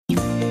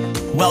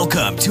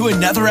Welcome to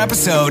another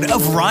episode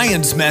of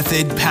Ryan's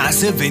Method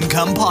Passive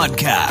Income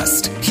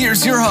Podcast.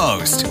 Here's your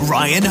host,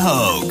 Ryan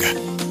Hogue.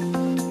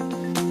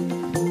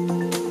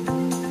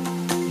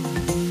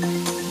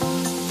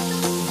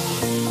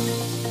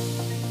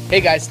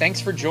 Hey guys,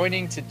 thanks for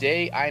joining.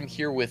 Today I'm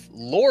here with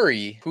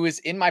Laurie, who is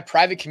in my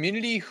private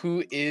community,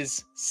 who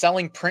is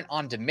selling print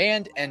on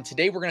demand. And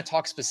today we're going to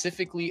talk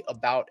specifically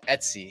about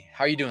Etsy.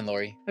 How are you doing,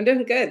 Laurie? I'm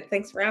doing good.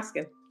 Thanks for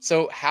asking.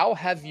 So how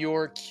have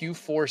your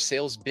Q4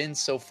 sales been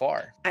so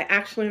far? I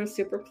actually am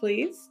super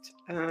pleased.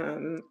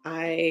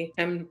 I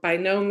am by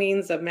no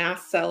means a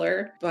mass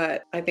seller,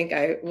 but I think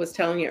I was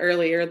telling you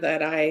earlier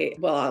that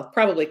I'll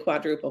probably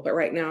quadruple, but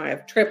right now I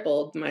have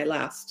tripled my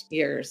last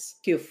year's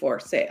Q4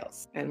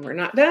 sales, and we're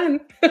not done.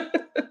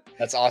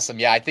 That's awesome.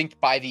 Yeah, I think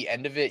by the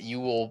end of it, you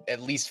will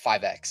at least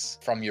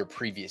 5x from your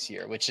previous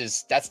year,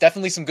 that's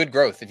definitely some good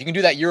growth. If you can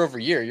do that year over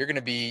year, you're going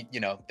to be,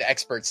 the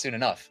expert soon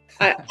enough.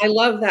 I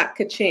love that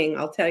ka-ching.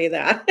 I'll tell you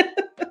that.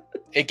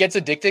 It gets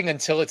addicting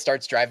until it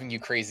starts driving you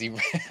crazy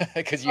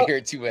because you hear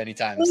it too many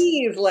times.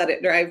 Please let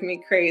it drive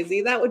me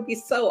crazy. That would be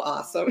so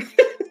awesome.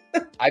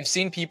 I've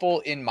seen people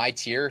in my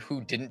tier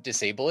who didn't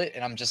disable it,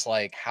 and I'm just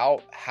like,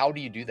 how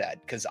do you do that?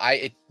 Because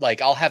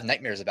I'll have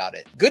nightmares about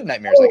it. Good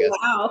nightmares, I guess.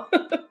 Wow.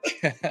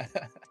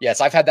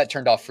 Yes, I've had that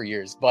turned off for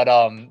years, but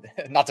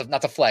not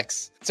to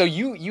flex. So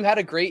you had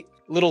a great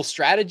little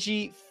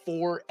strategy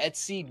for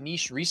Etsy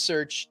niche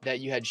research that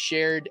you had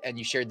shared, and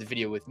you shared the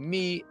video with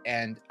me,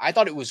 and I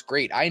thought it was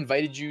great. I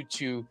invited you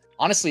to,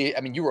 honestly,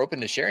 you were open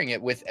to sharing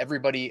it with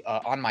everybody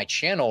on my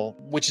channel,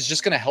 which is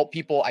just going to help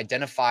people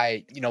identify,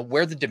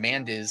 where the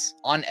demand is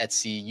on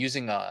Etsy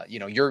using,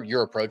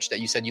 your approach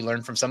that you said you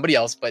learned from somebody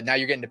else, but now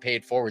you're getting to pay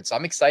it forward. So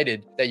I'm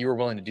excited that you were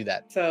willing to do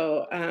that.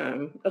 So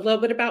a little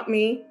bit about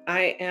me.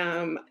 I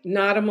am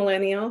not a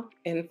millennial.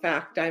 In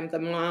fact, I'm the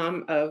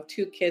mom of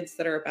 2 kids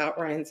that are about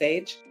Ryan's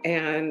age.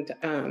 And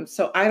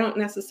so I don't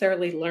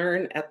necessarily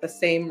learn at the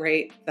same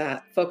rate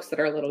that folks that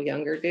are a little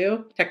younger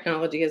do.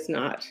 Technology is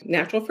not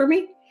natural for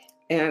me.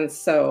 And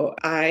so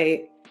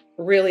I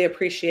really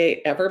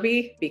appreciate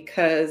Everbee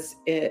because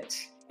it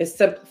is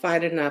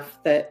simplified enough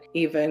that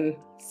even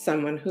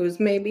someone who's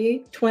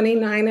maybe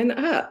 29 and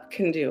up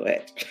can do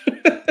it.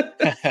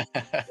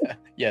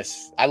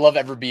 Yes, I love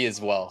Everbee as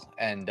well.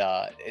 And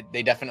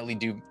they definitely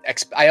do.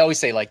 I always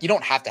say, you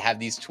don't have to have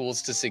these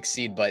tools to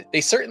succeed, but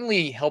they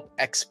certainly help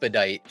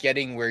expedite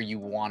getting where you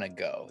want to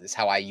go, is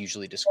how I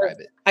usually describe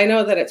it. I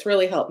know that it's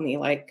really helped me.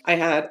 I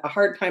had a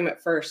hard time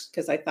at first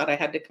because I thought I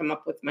had to come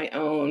up with my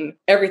own,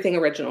 everything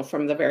original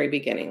from the very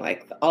beginning,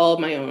 all of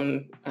my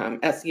own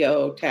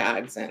SEO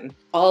tags and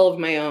all of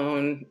my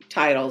own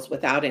titles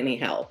without any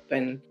help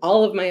and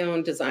all of my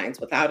own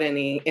designs without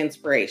any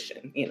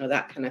inspiration,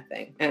 that kind of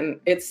thing. And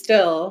it's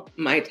still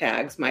my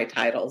tags, my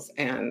titles,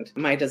 and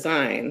my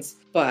designs,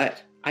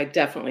 but I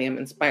definitely am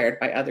inspired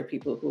by other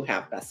people who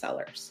have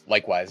bestsellers.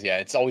 Likewise, yeah.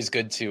 It's always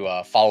good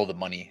to follow the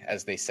money,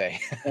 as they say,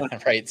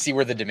 right? See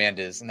where the demand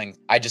is. And then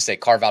I just say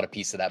carve out a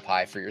piece of that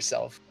pie for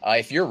yourself.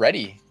 If you're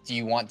ready, do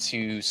you want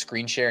to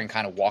screen share and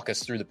kind of walk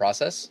us through the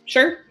process?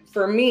 Sure.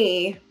 For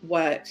me,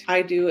 what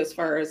I do as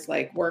far as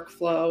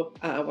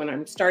workflow, when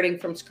I'm starting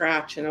from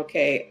scratch and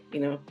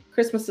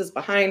Christmas is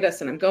behind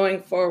us and I'm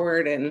going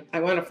forward and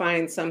I want to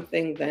find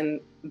something, then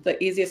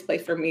the easiest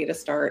place for me to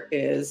start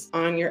is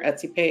on your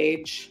Etsy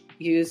page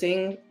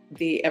using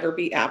the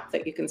Everbee app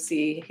that you can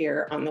see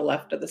here on the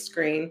left of the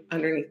screen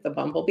underneath the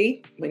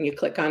bumblebee. When you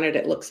click on it,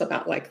 it looks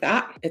about like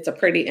that. It's a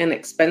pretty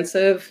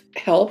inexpensive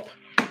help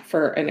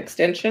for an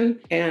extension.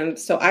 And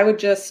so I would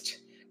just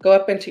go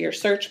up into your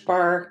search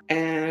bar,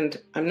 and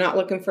I'm not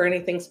looking for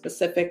anything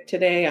specific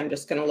today. I'm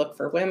just going to look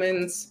for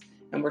women's,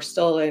 and we're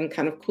still in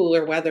kind of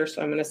cooler weather.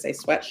 So I'm going to say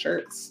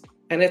sweatshirts,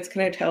 and it's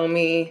going to tell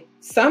me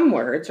some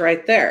words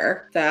right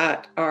there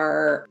that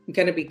are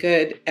going to be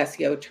good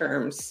SEO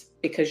terms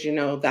because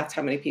that's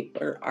how many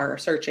people are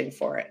searching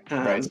for it.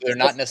 Right. So they're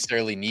not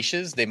necessarily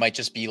niches. They might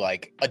just be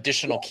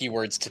additional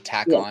keywords to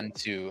tack on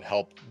to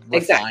help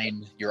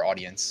refine your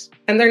audience.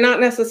 And they're not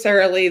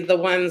necessarily the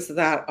ones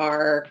that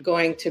are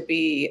going to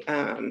be,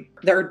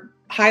 they're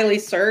highly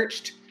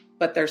searched,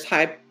 but there's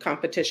high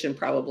competition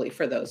probably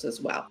for those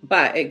as well.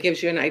 But it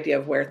gives you an idea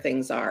of where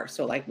things are.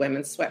 So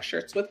women's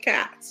sweatshirts with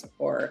cats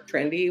or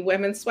trendy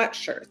women's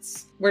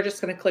sweatshirts. We're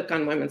just going to click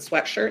on women's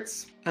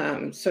sweatshirts.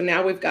 So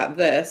now we've got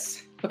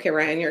this. Okay,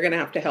 Ryan, you're going to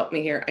have to help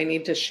me here. I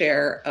need to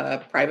share a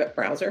private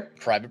browser.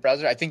 Private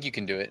browser? I think you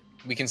can do it.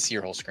 We can see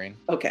your whole screen.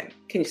 Okay.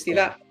 Can you see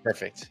that?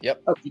 Perfect.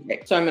 Yep. Okay,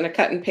 great. So I'm going to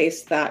cut and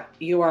paste that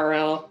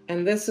URL.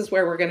 And this is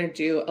where we're going to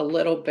do a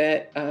little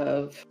bit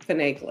of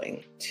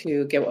finagling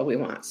to get what we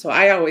want. So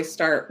I always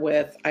start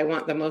with, I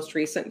want the most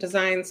recent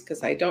designs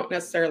because I don't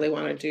necessarily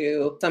want to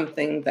do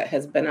something that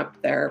has been up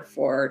there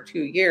for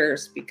 2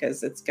 years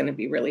because it's going to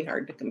be really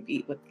hard to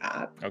compete with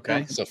that.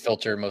 Okay. So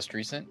filter most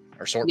recent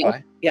or sort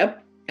by.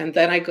 Yep. And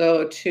then I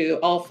go to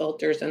all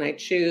filters and I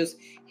choose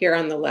here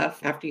on the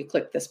left, after you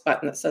click this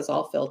button that says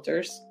all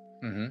filters,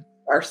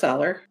 our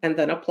seller, and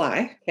then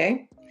apply.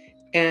 Okay.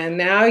 And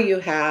now you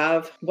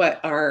have what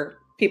our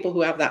people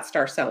who have that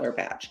star seller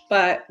badge,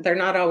 but they're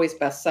not always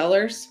best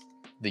sellers.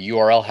 The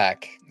URL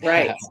hack.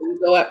 Right. So you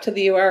go up to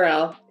the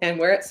URL, and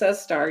where it says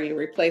star, you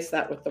replace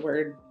that with the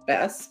word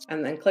best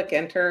and then click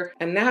enter.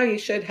 And now you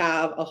should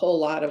have a whole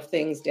lot of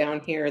things down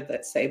here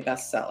that say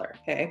bestseller.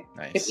 Okay.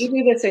 Nice. If you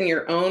do this in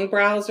your own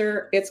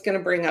browser, it's going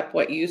to bring up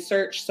what you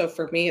search. So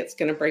for me, it's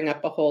going to bring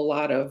up a whole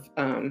lot of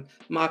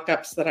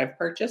mock-ups that I've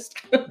purchased.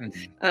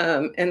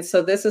 And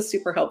so this is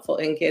super helpful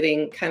in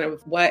getting kind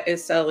of what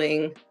is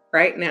selling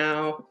right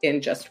now in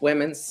just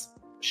women's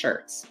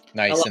shirts.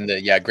 Nice. And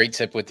great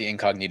tip with the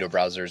incognito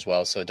browser as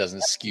well, so it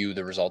doesn't skew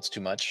the results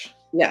too much.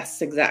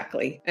 Yes,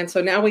 exactly. And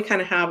so now we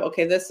kind of have,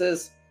 okay, this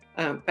is,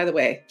 by the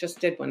way, just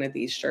did one of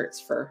these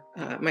shirts for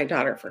my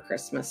daughter for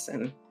Christmas,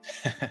 and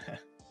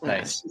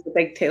nice. She's a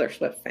big Taylor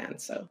Swift fan.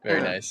 So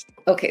very nice.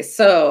 Okay,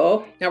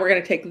 so now we're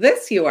going to take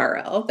this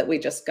URL that we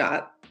just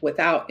got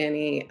without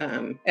any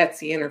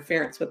Etsy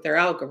interference with their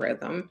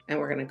algorithm, and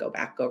we're going to go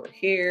back over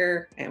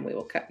here, and we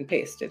will cut and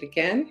paste it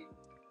again.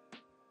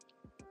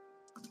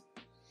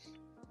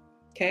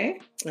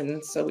 Okay,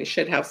 and so we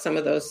should have some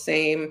of those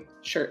same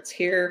shirts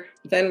here.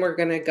 Then we're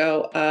going to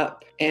go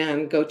up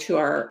and go to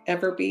our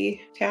Everbee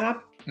tab.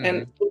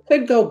 And we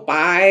could go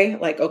by,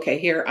 like, okay,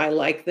 here, I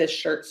like this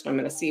shirt, so I'm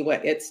going to see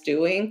what it's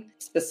doing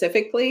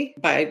specifically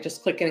by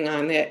just clicking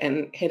on it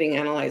and hitting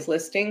Analyze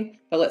Listing.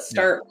 But let's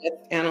start with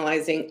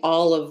analyzing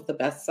all of the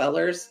best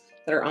sellers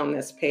that are on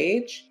this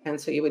page. And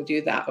so you would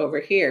do that over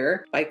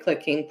here by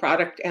clicking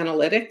Product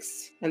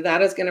Analytics. And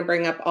that is going to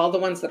bring up all the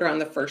ones that are on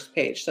the first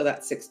page. So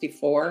that's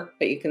 64,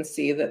 but you can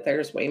see that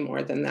there's way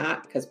more than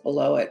that, because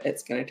below it,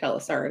 it's going to tell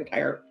us our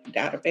entire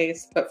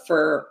database. But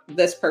for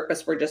this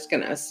purpose, we're just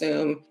going to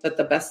assume that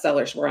the best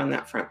sellers were on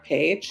that front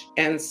page.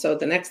 And so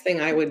the next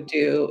thing I would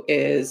do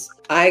is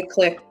I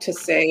click to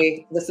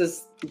say,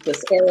 this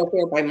arrow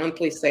here by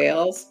monthly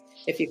sales.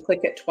 If you click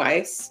it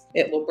twice,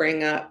 it will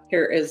bring up,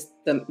 here is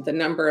the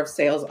number of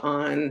sales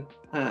on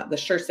the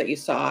shirts that you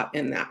saw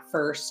in that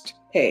first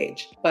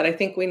page. But I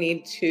think we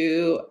need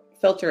to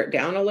filter it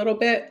down a little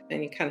bit,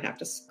 and you kind of have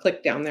to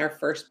click down there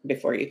first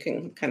before you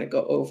can kind of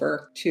go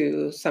over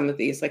to some of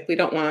these. Like, we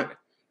don't want,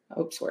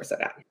 where's it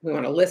at? We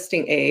want a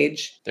listing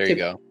age. There you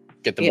go.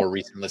 Get the more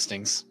recent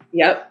listings.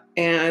 Yep.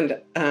 And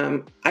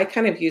I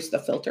kind of use the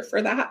filter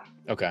for that.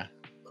 Okay.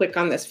 Click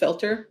on this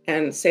filter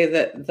and say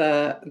that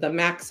the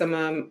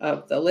maximum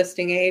of the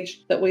listing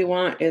age that we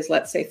want is,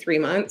 let's say, 3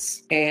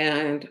 months.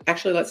 And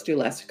actually, let's do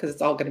less, because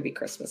it's all going to be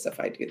Christmas if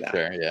I do that.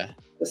 Sure, yeah.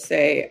 Let's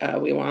say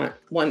we want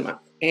 1 month,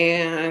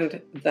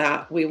 and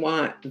that we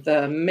want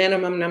the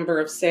minimum number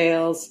of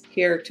sales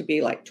here to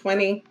be like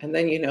 20. And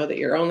then you know that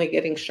you're only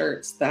getting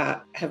shirts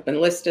that have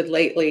been listed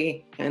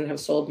lately and have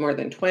sold more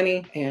than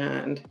 20.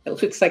 And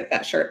it looks like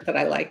that shirt that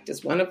I liked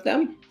is one of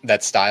them.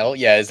 That style?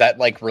 Yeah. Is that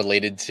like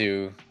related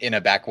to, in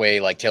a back way,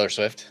 like Taylor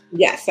Swift?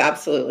 Yes,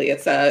 absolutely.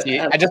 It's I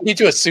just need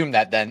to assume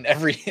that then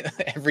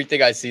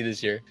everything I see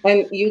this year.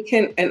 And you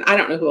can, and I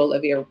don't know who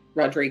Olivia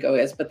Rodrigo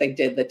is, but they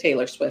did the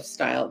Taylor Swift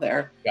style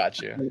there.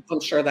 Got you.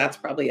 I'm sure that's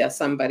probably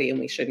somebody, and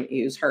we shouldn't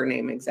use her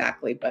name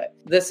exactly, but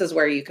this is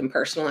where you can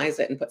personalize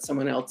it and put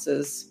someone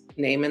else's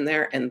name in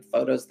there and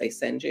photos they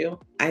send you.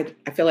 I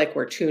feel like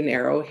we're too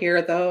narrow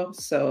here though.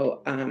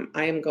 So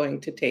I am going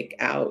to take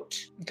out.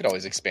 You could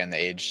always expand the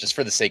age just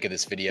for the sake of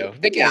this video.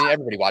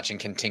 Everybody watching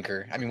can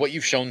tinker. I mean, what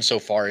you've shown so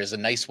far is a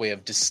nice way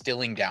of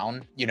distilling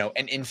down,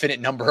 an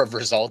infinite number of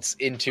results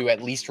into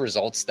at least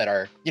results that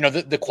are,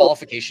 the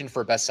qualification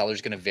for bestseller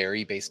is going to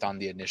vary based on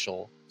the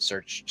initial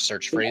search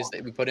phrase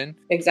that we put in.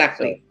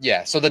 Exactly.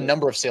 So the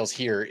number of sales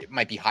here, it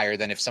might be higher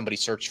than if somebody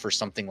searched for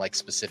something like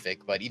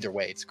specific, but either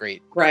way, it's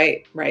great.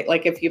 Right.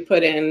 Like if you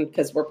put in,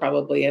 because we're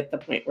probably at the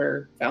point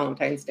where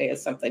Valentine's Day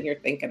is something you're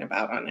thinking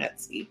about on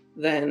Etsy,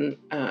 then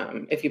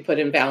if you put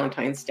in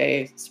Valentine's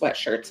Day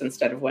sweatshirts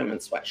instead of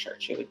women's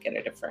sweatshirts, you would get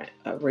a different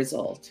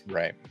result.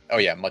 Right. Oh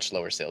yeah, much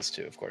lower sales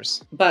too, of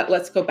course. But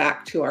let's go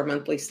back to our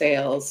monthly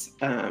sales,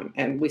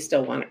 and we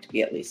still want it to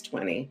be at least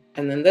 20.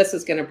 And then this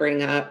is going to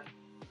bring up,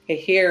 okay,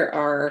 here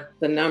are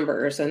the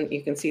numbers, and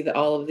you can see that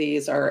all of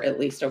these are at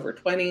least over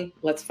 20.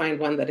 Let's find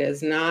one that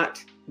is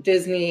not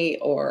Disney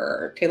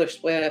or Taylor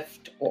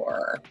Swift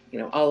or,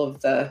 all of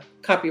the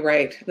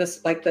copyright. This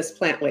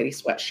Plant Lady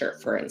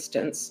sweatshirt, for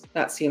instance,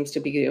 that seems to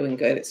be doing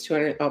good. It's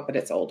 200. Oh, but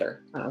it's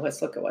older.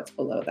 Let's look at what's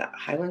below that.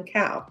 Highland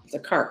Cow. It's a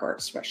Carhartt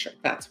sweatshirt.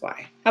 That's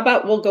why. How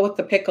about we'll go with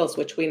the Pickles,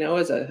 which we know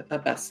is a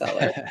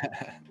bestseller.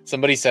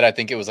 Somebody said, I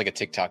think it was like a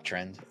TikTok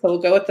trend. So we'll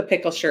go with the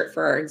Pickle shirt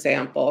for our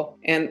example.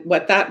 And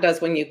what that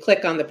does, when you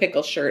click on the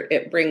Pickle shirt,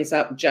 it brings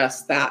up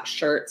just that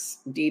shirt's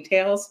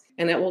details.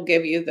 And it will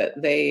give you that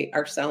they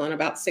are selling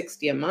about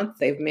 60 a month.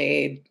 They've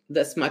made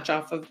this much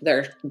off of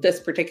this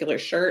particular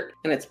shirt,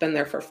 and it's been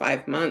there for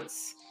 5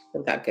 months.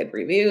 They've got good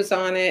reviews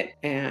on it,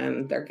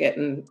 and they're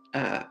getting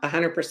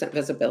 100%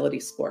 visibility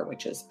score,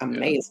 which is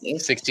amazing.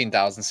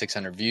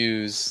 16,600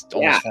 views, Yeah.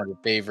 almost 400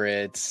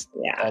 favorites,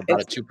 Yeah.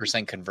 about a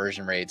 2%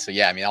 conversion rate. So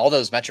yeah, I mean, all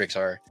those metrics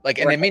are like,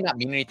 and it may not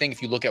mean anything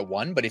if you look at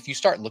one, but if you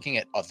start looking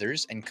at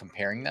others and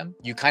comparing them,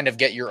 you kind of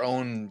get your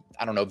own,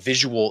 I don't know,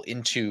 visual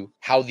into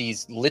how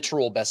these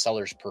literal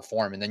bestsellers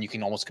perform. And then you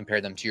can almost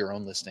compare them to your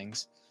own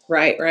listings.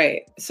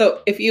 Right.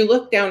 So if you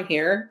look down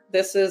here,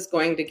 this is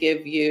going to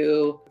give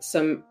you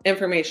some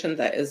information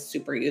that is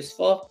super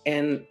useful.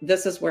 And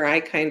this is where I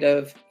kind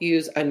of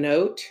use a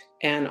note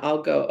and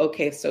I'll go,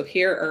 okay, so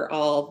here are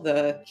all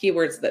the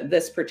keywords that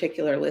this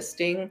particular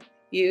listing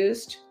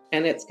used.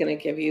 And it's going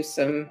to give you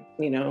some,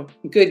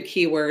 good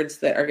keywords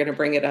that are going to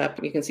bring it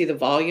up. You can see the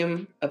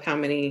volume of how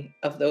many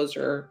of those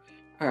are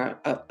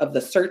of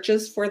the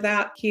searches for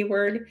that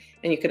keyword.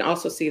 And you can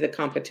also see the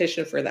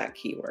competition for that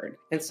keyword.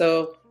 And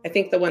so I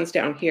think the ones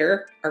down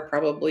here are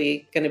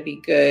probably going to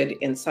be good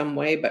in some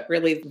way, but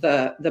really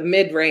the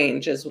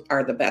mid-range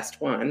are the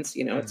best ones.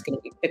 It's going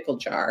to be pickle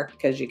jar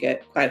because you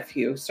get quite a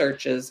few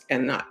searches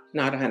and not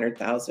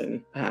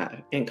 100,000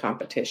 in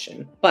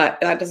competition. But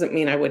that doesn't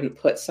mean I wouldn't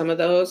put some of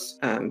those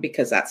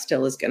because that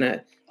still is going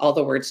to all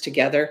the words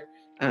together.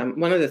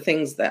 One of the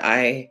things that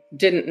I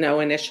didn't know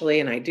initially,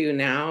 and I do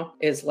now,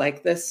 is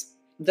like this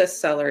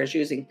seller is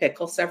using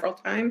pickle several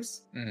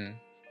times. Mm-hmm.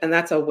 And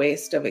that's a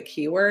waste of a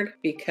keyword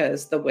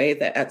because the way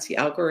the Etsy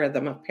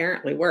algorithm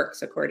apparently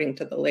works, according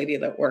to the lady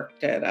that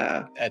worked at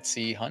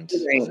Etsy Hunt,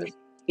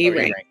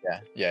 E-Rank,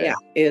 yeah,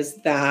 is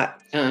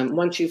that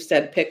once you've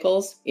said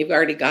pickles, you've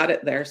already got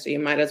it there. So you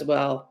might as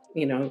well,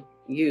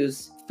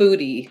 use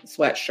foodie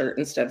sweatshirt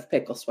instead of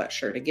pickle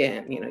sweatshirt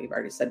again. You've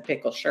already said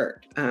pickle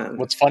shirt.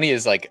 What's funny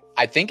is like,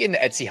 I think in the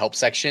Etsy help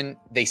section,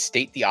 they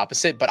state the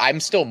opposite, but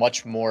I'm still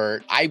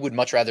I would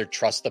much rather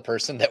trust the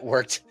person that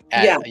worked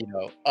at,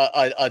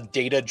 a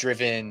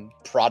data-driven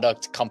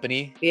product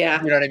company.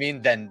 Yeah. You know what I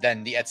mean? Than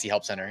the Etsy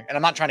help center. And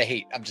I'm not trying to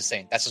hate. I'm just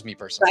saying that's just me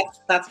personally.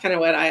 That's kind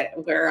of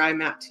where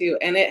I'm at too.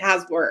 And it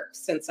has worked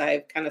since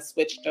I've kind of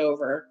switched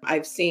over.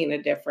 I've seen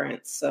a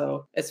difference.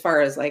 So as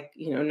far as like,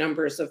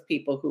 numbers of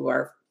people who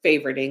are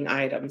favoriting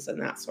items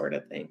and that sort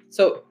of thing.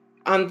 So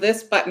on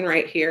this button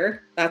right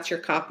here, that's your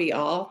copy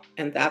all,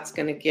 and that's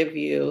going to give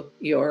you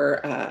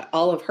your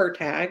all of her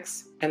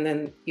tags. And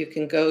then you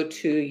can go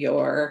to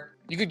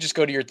you could just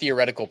go to your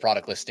theoretical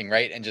product listing,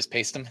 right? And just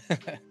paste them.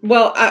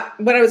 Well,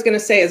 what I was going to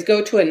say is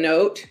go to a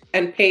note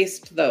and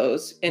paste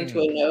those into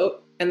a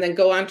note. And then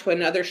go on to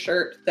another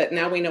shirt that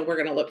now we know we're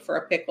going to look for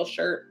a pickle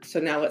shirt. So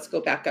now let's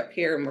go back up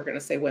here and we're going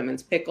to say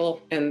women's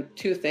pickle. And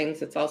two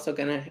things, it's also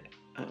going to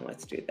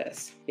let's do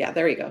this. Yeah,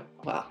 there you go.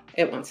 Wow.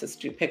 It wants us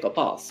to do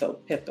pickleball. So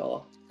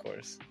pickle. Of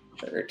course.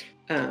 Shirt.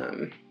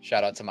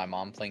 Shout out to my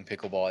mom playing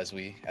pickleball as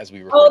we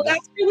record. Oh,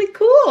 that's really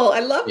cool. I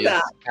love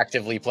that.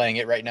 Actively playing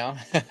it right now.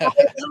 I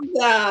love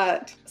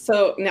that.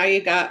 So now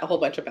you got a whole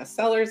bunch of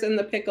bestsellers in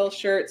the pickle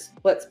shirts.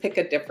 Let's pick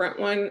a different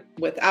one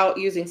without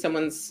using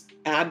someone's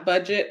ad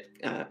budget.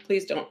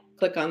 Please don't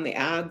click on the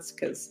ads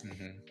because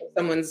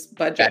someone's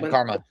budget when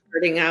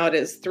starting out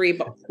is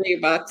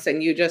 $3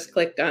 and you just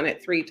clicked on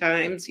it 3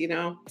 times,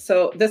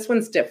 So this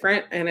one's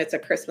different and it's a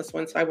Christmas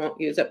one, so I won't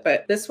use it.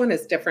 But this one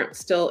is different,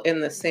 still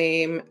in the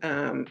same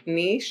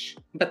niche,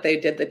 but they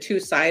did the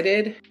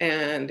 2-sided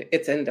and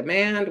it's in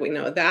demand. We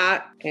know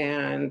that.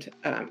 And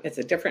it's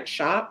a different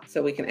shop.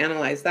 So we can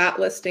analyze that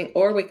listing,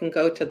 or we can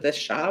go to this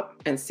shop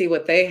and see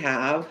what they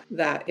have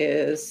that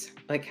is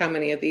like, how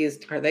many of these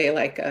are they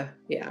like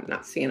I'm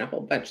not seeing a whole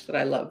bunch that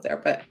I love there,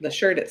 but the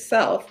shirt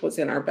itself was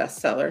in our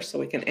bestseller. So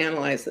we can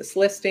analyze this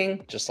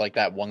listing. Just like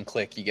that, one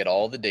click, you get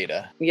all the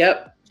data.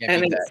 Yep.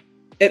 And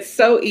it's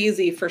so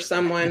easy for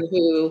someone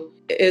who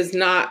is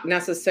not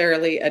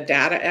necessarily a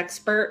data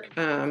expert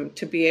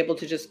to be able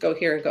to just go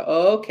here and go,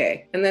 oh,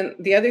 okay. And then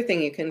the other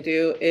thing you can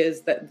do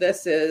is that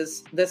this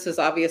is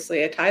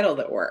obviously a title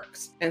that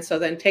works. And so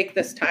then take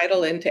this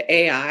title into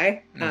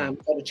AI, go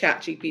to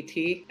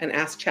ChatGPT and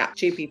ask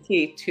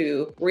ChatGPT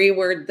to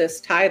reword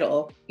this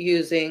title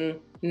using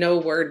no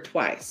word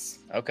twice.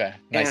 Okay.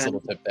 Nice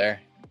little tip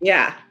there.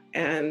 Yeah.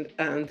 And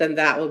then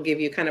that will give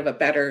you kind of a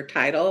better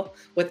title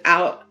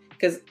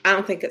because I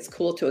don't think it's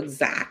cool to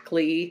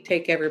exactly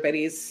take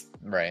everybody's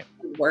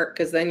work,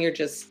 because then you're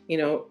just,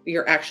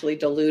 you're actually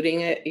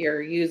diluting it.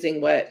 You're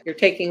using what you're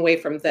taking away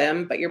from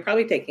them, but you're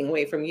probably taking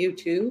away from you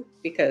too,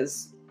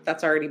 because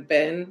that's already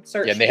been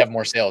searched. Yeah, and they have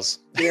more sales.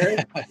 Here,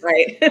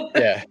 right?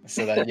 Yeah.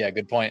 So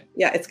good point.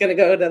 Yeah, it's going to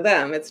go to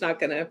them. It's not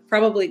going to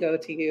probably go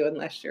to you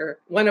unless you're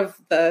one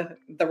of the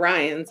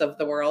Ryans of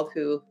the world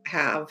who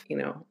have,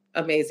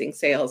 amazing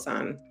sales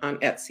on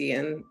Etsy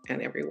and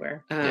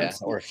everywhere.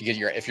 Or if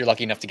you're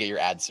lucky enough to get your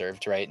ad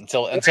served, right?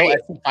 Until Etsy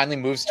finally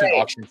moves to an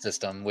auction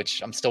system,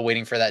 which I'm still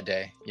waiting for that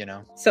day,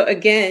 So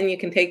again, you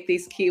can take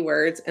these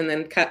keywords and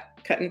then cut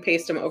and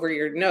paste them over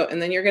your note. And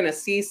then you're going to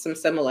see some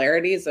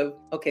similarities of,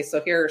 okay,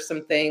 so here are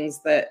some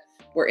things that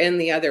were in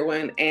the other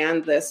one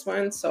and this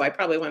one. So I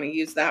probably want to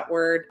use that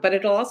word, but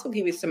it'll also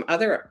give you some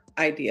other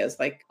ideas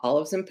like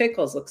olives and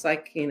pickles. Looks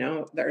like,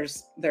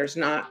 there's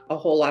not a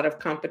whole lot of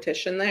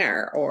competition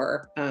there,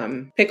 or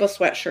pickle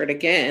sweatshirt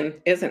again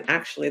isn't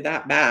actually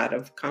that bad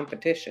of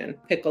competition.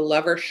 Pickle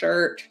lover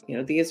shirt,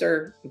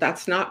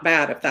 that's not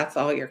bad if that's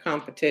all your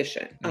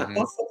competition. That's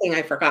the thing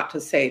I forgot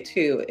to say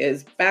too,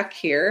 is back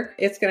here,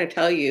 it's going to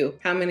tell you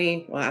how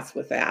many, well, that's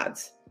with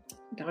ads.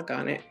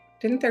 Doggone it.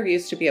 Didn't there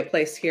used to be a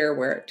place here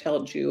where it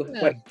told you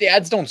what the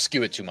ads don't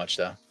skew it too much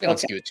though. They don't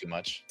skew it too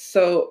much.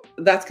 So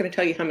that's going to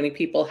tell you how many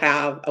people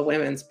have a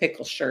women's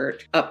pickle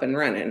shirt up and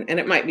running. And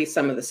it might be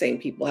some of the same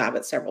people have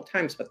it several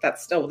times, but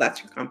that's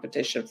your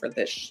competition for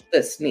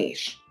this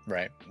niche.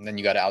 Right. And then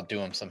you got to outdo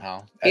them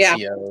somehow. Yeah,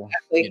 SEO,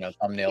 exactly.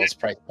 Thumbnails,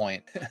 price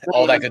point,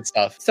 all that good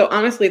stuff. So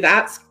honestly,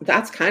 that's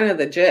kind of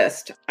the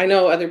gist. I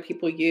know other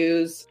people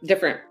use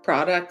different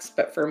products,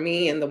 but for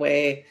me, in the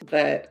way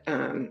that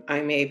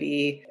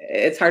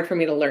it's hard for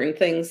me to learn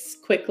things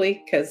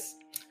quickly because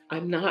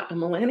I'm not a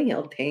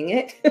millennial, dang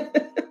it.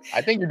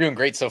 I think you're doing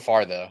great so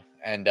far though.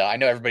 And I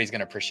know everybody's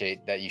going to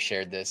appreciate that you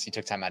shared this. You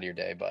took time out of your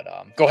day, but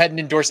go ahead and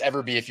endorse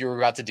Everbee if you were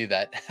about to do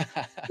that.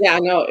 Yeah,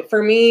 no,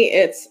 for me,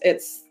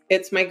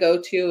 it's my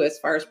go-to as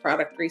far as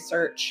product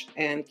research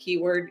and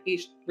keyword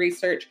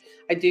research.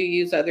 I do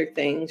use other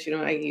things.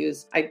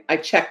 I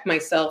check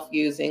myself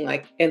using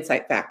like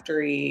Insight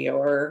Factory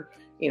or,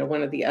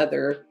 one of the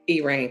other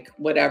eRank,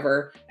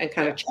 whatever, and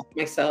kind of check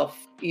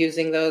myself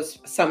using those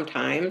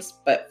sometimes.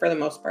 But for the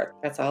most part,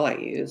 that's all I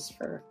use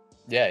for.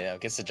 Yeah,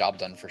 it gets the job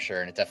done for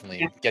sure. And it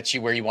definitely gets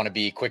you where you want to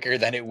be quicker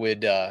than it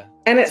would. And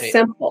it's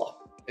simple.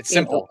 It's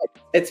simple.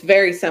 It's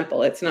very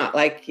simple. It's not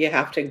like you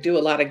have to do a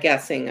lot of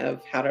guessing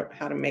of how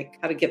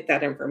to get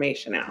that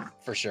information out.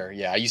 For sure.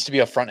 Yeah. I used to be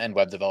a front-end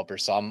web developer,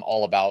 so I'm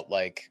all about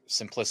like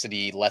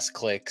simplicity, less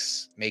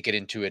clicks, make it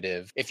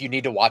intuitive. If you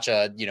need to watch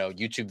a,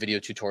 YouTube video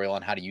tutorial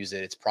on how to use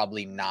it, it's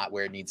probably not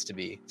where it needs to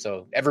be.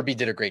 So Everbee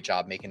did a great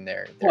job making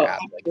their app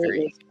like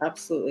very easy.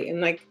 Absolutely.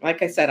 And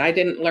like I said, I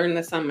didn't learn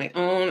this on my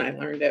own. I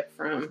learned it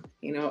from,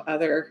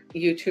 other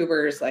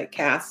YouTubers like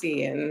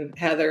Cassie and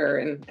Heather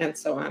and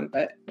so on.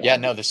 But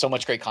there's so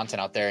much great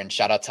content out there, and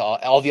shout out to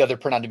all the other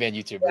print-on-demand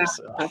YouTubers.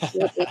 Yeah,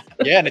 absolutely.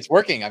 Yeah, and it's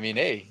working. I mean,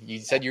 hey, you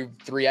said you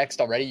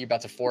 3x'd already. You're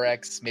about to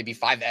 4x, maybe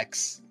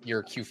 5x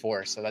your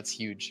Q4. So that's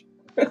huge.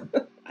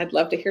 I'd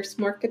love to hear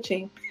some more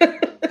ka-ching.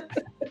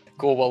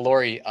 Cool. Well,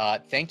 Laurie,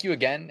 thank you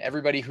again.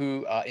 Everybody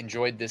who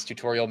enjoyed this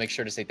tutorial, make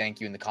sure to say thank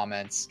you in the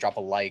comments, drop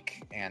a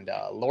like. And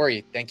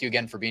Laurie, thank you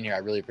again for being here. I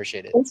really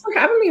appreciate it. Thanks for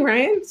having me,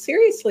 Ryan.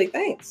 Seriously,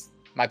 thanks.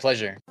 My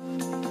pleasure.